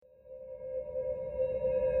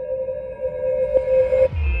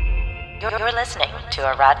You're listening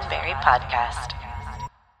to a Roddenberry podcast.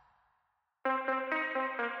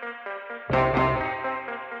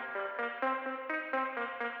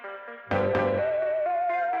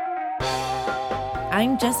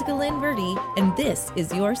 I'm Jessica Lynn Verdi, and this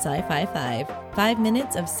is your Sci-Fi5, 5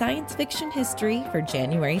 minutes of science fiction history for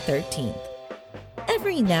January 13th.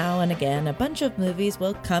 Every now and again, a bunch of movies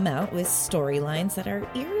will come out with storylines that are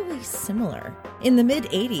eerily similar. In the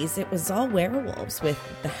mid-'80s, it was all werewolves, with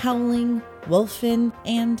The Howling, Wolfen,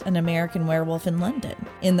 and An American Werewolf in London.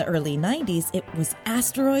 In the early 90s, it was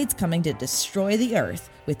asteroids coming to destroy the Earth,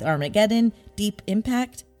 with Armageddon, Deep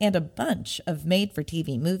Impact, and a bunch of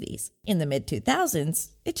made-for-TV movies. In the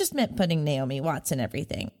mid-2000s, it just meant putting Naomi Watts in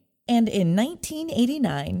everything. And in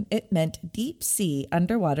 1989, it meant deep-sea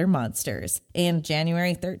underwater monsters. And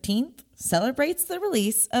January 13th celebrates the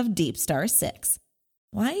release of DeepStar 6.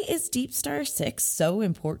 Why is DeepStar 6 so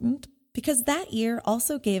important? Because that year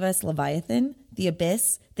also gave us Leviathan, The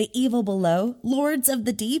Abyss, The Evil Below, Lords of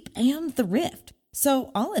the Deep, and The Rift.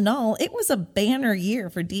 So all in all, it was a banner year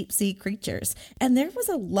for deep-sea creatures. And there was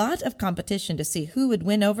a lot of competition to see who would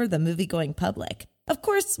win over the movie-going public. Of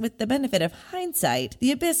course, with the benefit of hindsight,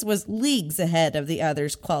 The Abyss was leagues ahead of the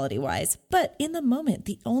others quality-wise. But in the moment,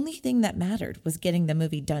 the only thing that mattered was getting the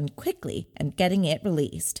movie done quickly and getting it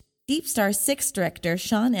released. DeepStar 6 director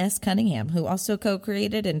Sean S. Cunningham, who also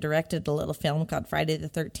co-created and directed a little film called Friday the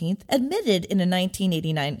 13th, admitted in a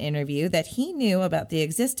 1989 interview that he knew about the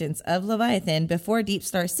existence of Leviathan before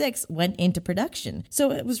DeepStar 6 went into production.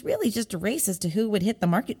 So it was really just a race as to who would hit the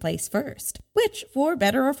marketplace first, which, for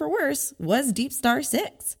better or for worse, was DeepStar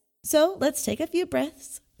 6. So let's take a few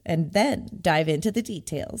breaths and then dive into the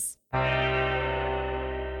details.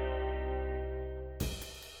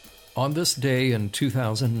 On this day in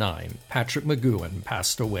 2009, Patrick McGoohan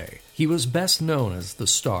passed away. He was best known as the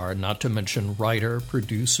star, not to mention writer,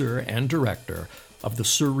 producer, and director of the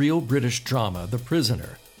surreal British drama The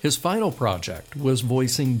Prisoner. His final project was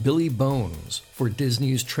voicing Billy Bones for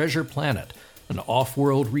Disney's Treasure Planet, an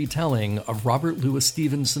off-world retelling of Robert Louis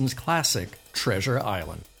Stevenson's classic Treasure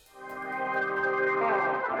Island.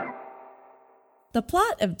 The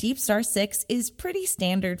plot of DeepStar 6 is pretty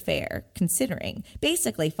standard fare, considering,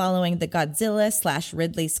 basically following the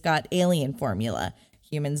Godzilla/Ridley Scott alien formula.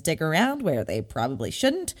 Humans dig around where they probably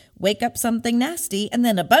shouldn't, wake up something nasty, and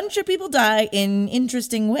then a bunch of people die in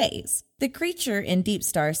interesting ways. The creature in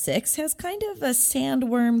DeepStar 6 has kind of a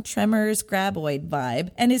sandworm Tremors graboid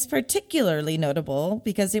vibe, and is particularly notable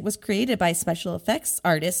because it was created by special effects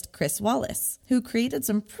artist Chris Wallace, who created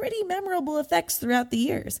some pretty memorable effects throughout the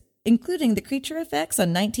years, including the creature effects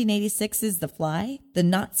on 1986's The Fly, the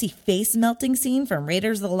Nazi face-melting scene from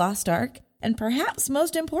Raiders of the Lost Ark, and perhaps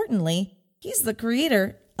most importantly, he's the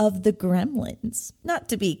creator of the Gremlins, not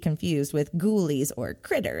to be confused with Ghoulies or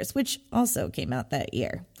Critters, which also came out that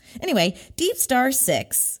year. Anyway, DeepStar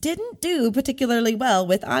 6 didn't do particularly well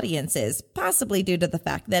with audiences, possibly due to the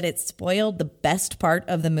fact that it spoiled the best part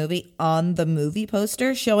of the movie on the movie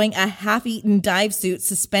poster, showing a half-eaten dive suit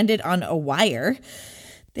suspended on a wire.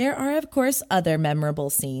 There are, of course, other memorable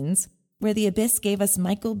scenes. Where The Abyss gave us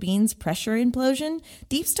Michael Biehn's pressure implosion,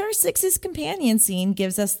 DeepStar 6's companion scene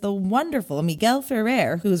gives us the wonderful Miguel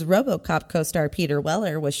Ferrer, whose RoboCop co-star Peter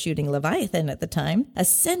Weller was shooting Leviathan at the time,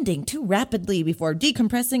 ascending too rapidly before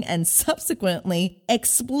decompressing and subsequently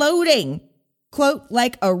exploding. Quote,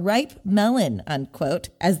 like a ripe melon, unquote,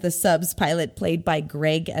 as the sub's pilot played by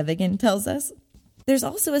Greg Evigan tells us. There's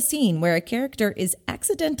also a scene where a character is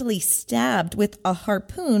accidentally stabbed with a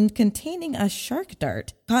harpoon containing a shark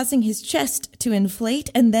dart, causing his chest to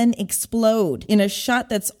inflate and then explode in a shot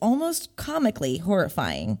that's almost comically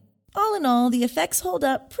horrifying. All in all, the effects hold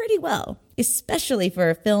up pretty well, especially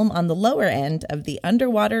for a film on the lower end of the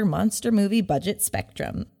underwater monster movie budget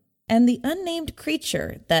spectrum. And the unnamed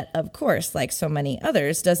creature that, of course, like so many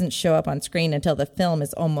others, doesn't show up on screen until the film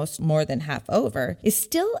is almost more than half over, is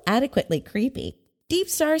still adequately creepy.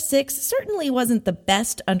 DeepStar 6 certainly wasn't the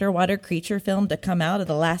best underwater creature film to come out of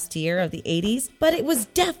the last year of the 80s, but it was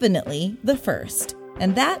definitely the first.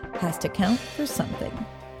 And that has to count for something.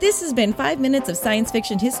 This has been 5 minutes of science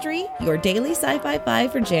fiction history, your daily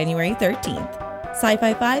Sci-Fi5 for January 13th.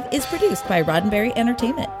 Sci-Fi5 is produced by Roddenberry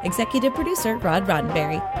Entertainment. Executive producer Rod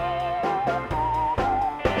Roddenberry.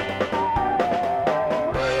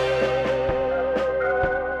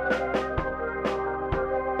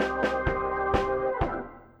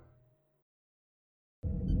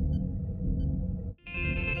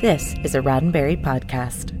 This is a Roddenberry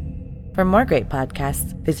podcast. For more great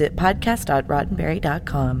podcasts, visit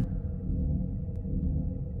podcast.roddenberry.com.